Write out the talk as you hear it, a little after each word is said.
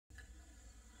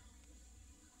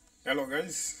Hello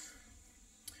guys,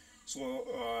 so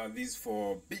this is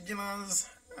for beginners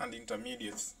and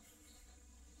intermediates.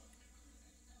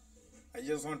 I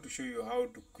just want to show you how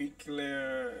to quickly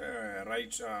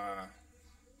write a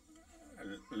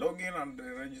login and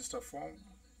register form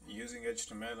using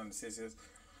HTML and CSS,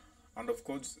 and of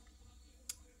course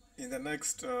in the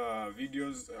next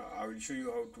videos I will show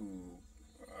you how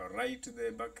to write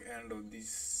the back end of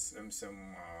this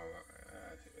some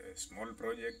small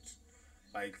project.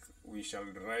 Like we shall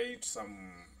write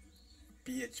some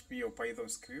PHP or Python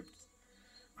scripts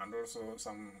and also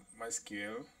some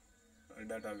MySQL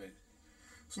database.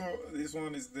 So this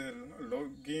one is the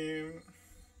login.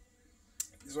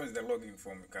 This one is the login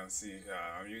form. You can see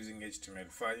I'm using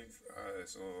HTML5.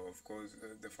 So of course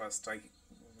the first type,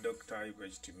 doc type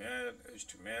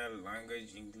HTML,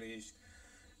 language English.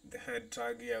 The head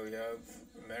tag here we have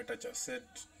meta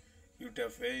chasset,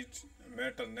 UTF-8,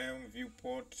 meta name,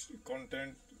 viewport,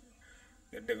 content,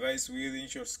 the device with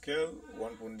initial scale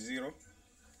 1.0.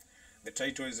 The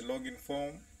title is login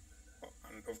form,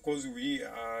 and of course we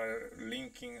are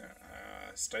linking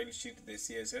style sheet, the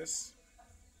CSS,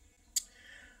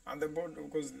 and the board. Of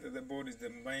course the board is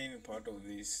the main part of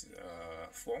this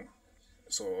form.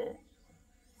 So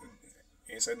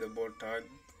inside the board tag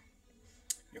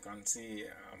you can see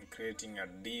I'm creating a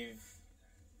div.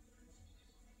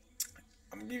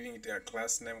 I'm giving it a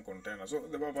class name container. So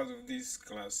the purpose of this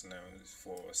class name is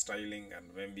for styling and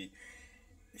maybe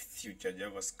future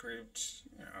JavaScript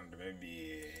and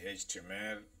maybe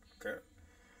HTML. Okay.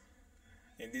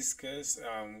 In this case,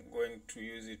 I'm going to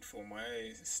use it for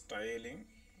my styling.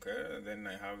 Okay. Then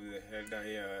I have the header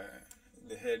here,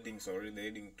 the heading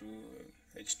to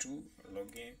H2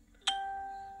 login.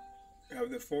 I have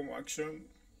the form action.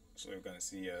 So you can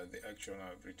see the action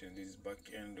I've written. This is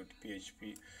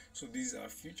backend.php. So these are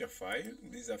future file.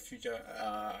 These are future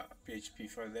PHP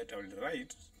file that I will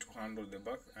write to handle the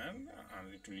backend,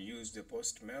 and it will use the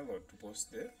post method to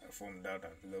post the form data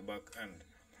to the backend.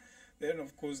 Then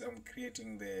of course I'm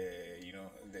creating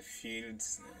the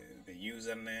fields, the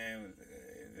username,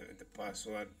 the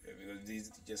password, because this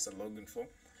is just a login form.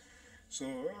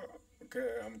 So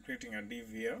okay, I'm creating a div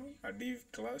here, a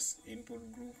div class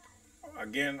input group.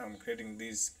 Again, I'm creating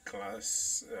this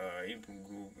class input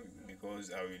group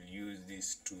because I will use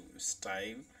this to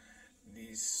style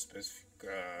this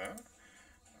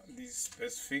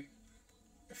specific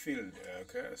field.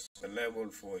 Okay, so the label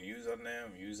for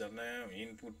username,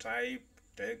 input type,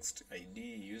 text,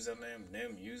 ID,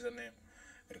 name, username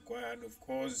required. Of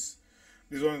course,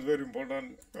 this one is very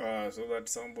important so that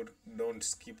somebody don't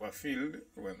skip a field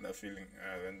when they're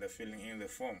filling in the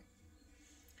form.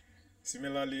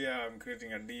 Similarly, I'm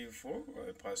creating a div for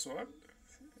password,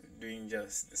 doing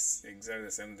just exactly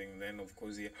the same thing. Then of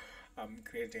course here I'm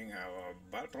creating our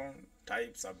button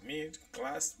type submit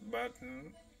class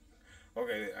button.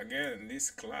 Okay, again this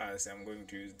class I'm going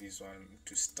to use this one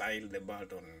to style the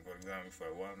button. For example, if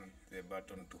I want the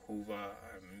button to hover,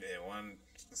 I want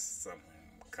some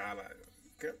color.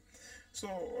 Okay, so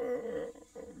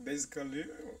basically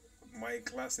my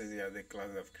classes here, the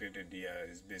class I've created here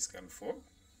is basically for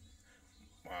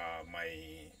my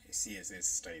CSS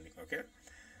styling. Okay,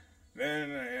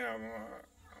 then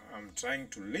I'm trying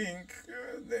to link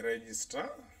the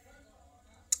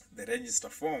register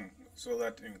form, so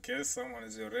that in case someone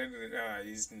is already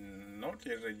is not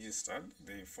yet registered,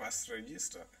 they first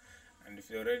register, and if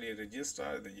you're already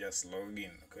registered, they just log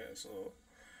in. Okay, so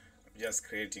I'm just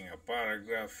creating a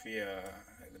paragraph here,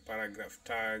 the paragraph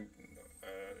tag,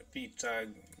 p tag,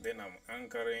 then I'm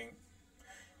anchoring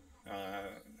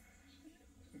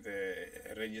the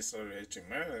register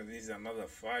HTML. This is another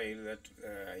file that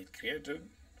I created.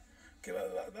 Okay,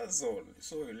 that's all.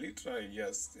 So literally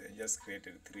just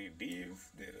created 3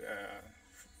 div.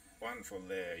 One for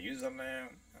the username,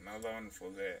 another one for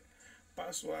the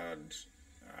password.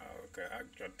 Okay,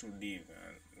 actually 2 div,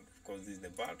 and of course this is the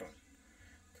button.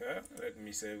 Okay, let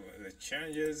me save the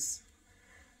changes,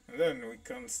 and then we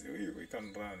can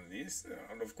run this.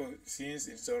 And of course, since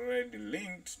it's already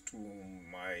linked to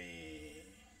my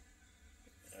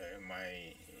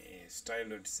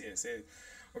style.css.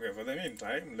 Okay, for the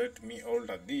meantime, let me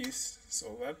alter this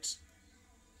so that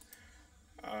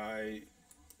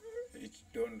it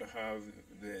don't have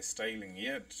the styling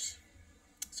yet,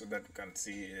 so that we can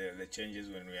see the changes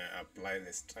when we apply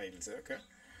the styles. Okay,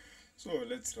 so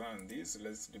let's run this.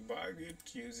 Let's debug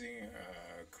it using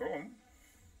Chrome.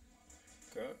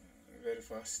 Okay, very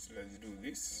fast. Let's do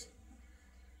this.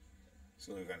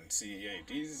 So you can see here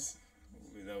it is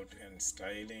without any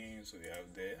styling. So we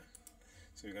have there.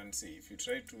 So you can see if you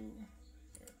try to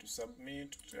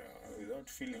submit without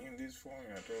filling in this form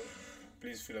at all,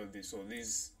 please fill out this. So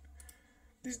this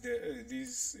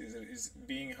is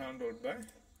being handled by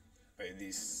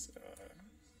this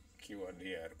keyword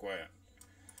here, required.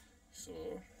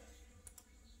 So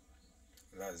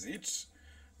that's it.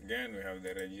 Again, we have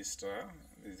the register.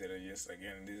 This is the register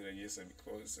again. This register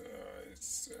because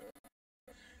it's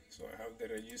so I have the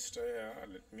register here.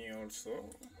 Let me also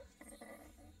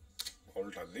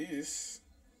alter this.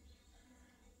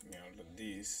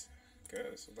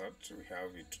 Okay, so that we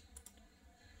have it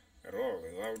raw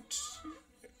without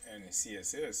any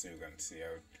CSS. You can see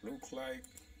how it looks like.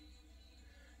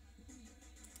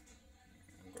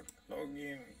 Got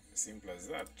login, simple as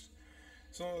that.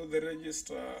 So the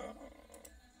register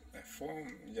form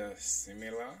just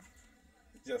similar,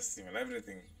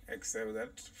 everything except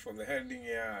that for the heading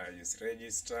here I just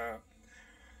register.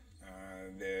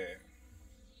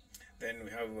 Then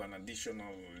we have an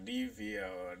additional div here,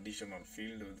 or additional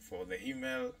field for the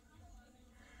email,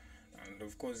 and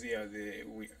of course here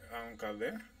we anchor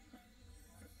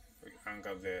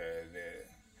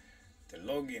the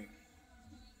login,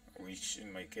 which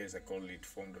in my case I call it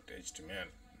form.html.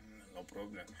 No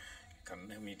problem, you can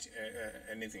name it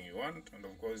anything you want. And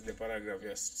of course the paragraph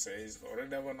just says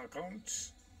already have an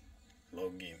account,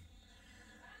 login.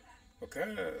 Okay,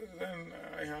 then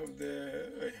I have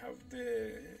the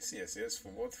CSS for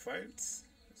both files,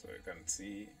 so you can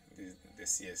see the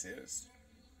CSS,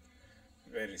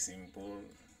 very simple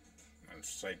and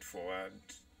straightforward.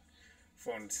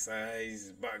 Font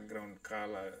size, background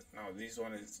color. Now this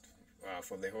one is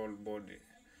for the whole body.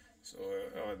 So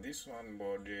this one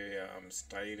body, I'm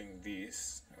styling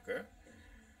this. Okay,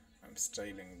 I'm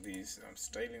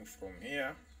styling from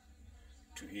here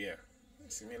to here.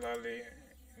 Similarly,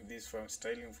 this one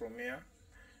styling from here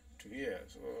to here.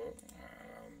 So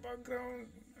background,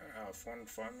 font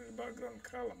family, background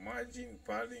color, margin,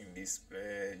 padding,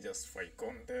 display, justify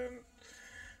content,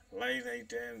 line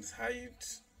items,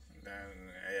 height.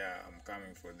 Then I'm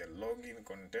coming for the login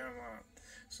container.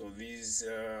 So these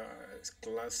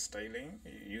class styling,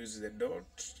 you use the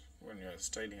dot when you are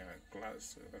styling a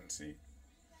class. You can see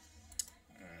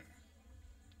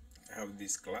I have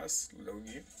this class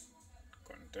login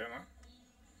container.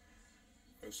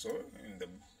 Also in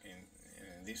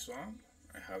this one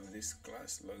I have this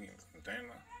class login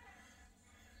container.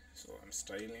 So I'm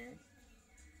styling,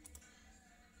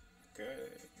 okay,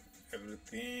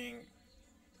 everything.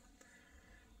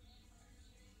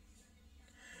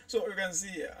 So you can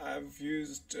see I've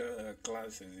used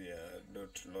classes here,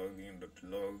 .login,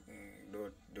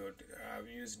 I've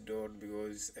used dot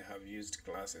because I have used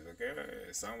classes. Okay,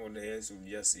 somebody else will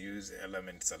just use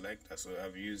element selector, so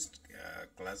I've used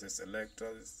classes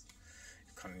selectors.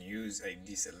 You can use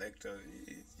ID selector.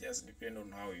 It just depends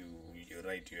on how you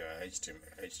write your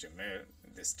HTML,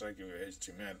 the structure of your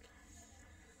HTML.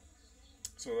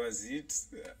 So as it's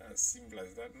as simple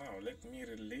as that. Now let me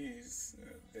release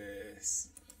the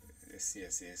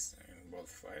CSS in both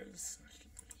files.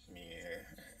 Let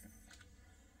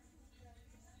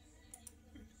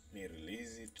me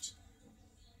release it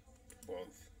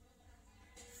both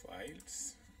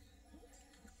files.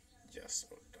 Just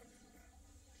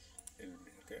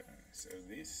okay, save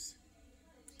this.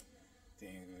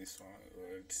 Think this one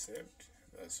already saved.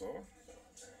 That's all.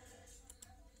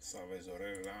 Server is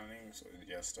already running, so it's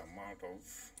just a matter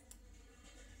of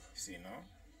see now.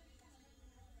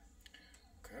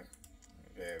 Okay,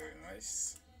 very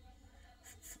nice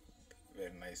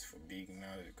for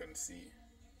beginners. You can see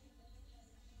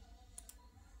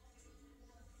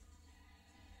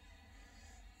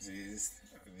this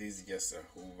is just a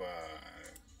hover.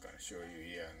 I can show you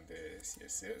here in the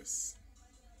CSS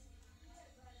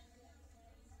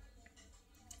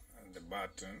and the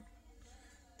button.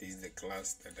 This is the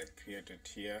class that I created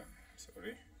here.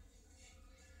 Sorry,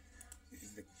 this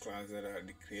is the class that I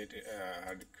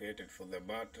had created for the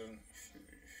button.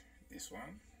 This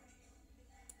one.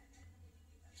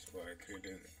 So I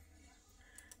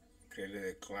created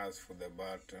a class for the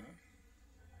button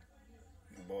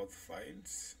in both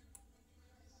files,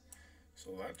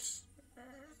 so that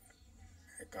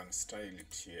I can style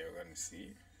it here. You can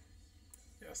see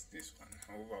just this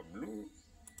one over blue.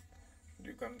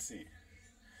 You can see.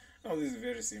 Now this is a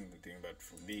very simple thing, but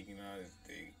for beginners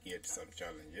they get some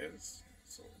challenges.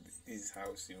 So this is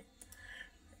how simple.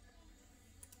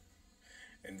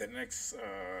 In the next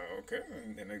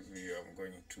in the next video I'm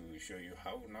going to show you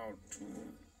how now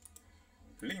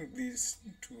to link this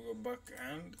to a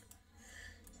backend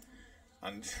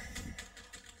and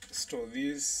store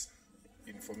this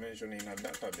information in a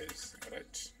database,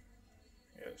 right?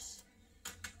 Yes.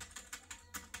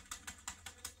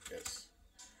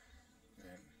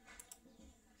 Then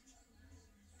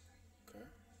okay.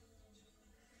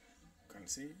 can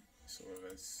see. So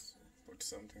let's put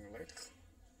something like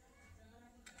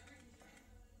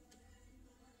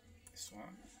this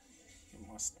one. You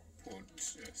must put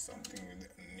something with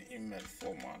an email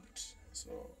format.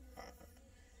 So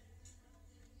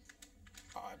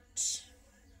at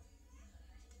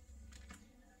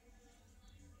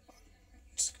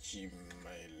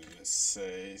Gmail, let's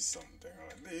say something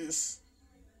like this,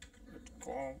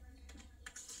 .com,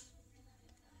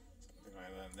 something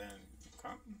like that. Then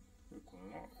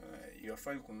your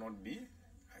file could not be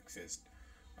accessed.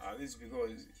 This is because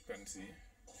you can see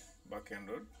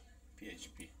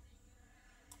backend.php. You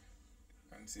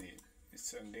can see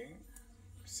it's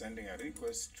sending a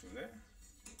request to the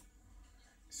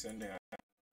sending a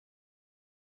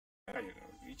file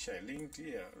which I linked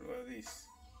here. Look at this.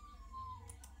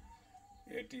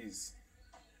 Here it is.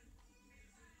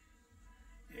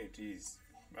 Here it is,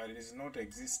 but it is not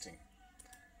existing.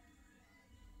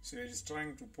 So it is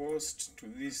trying to post to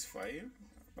this file,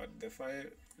 but the file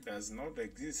does not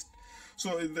exist.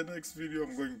 So in the next video,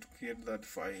 I'm going to create that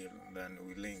file, and then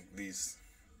we link this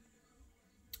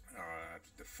to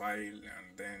the file,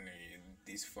 and then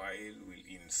this file will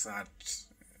insert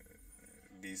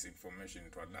this information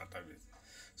into a database,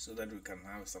 so that we can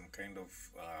have some kind of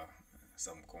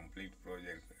some complete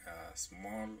project,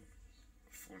 small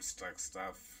full stack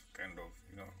stuff, kind of,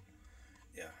 you know.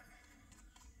 Yeah,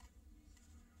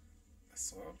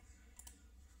 that's all.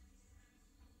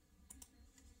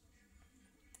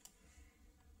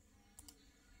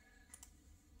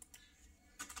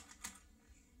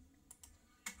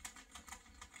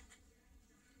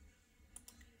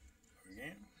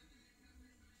 Again,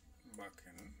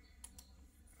 backend.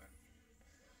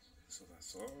 So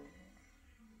that's all.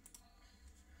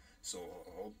 So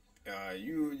hope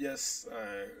you just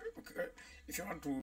okay, if you want to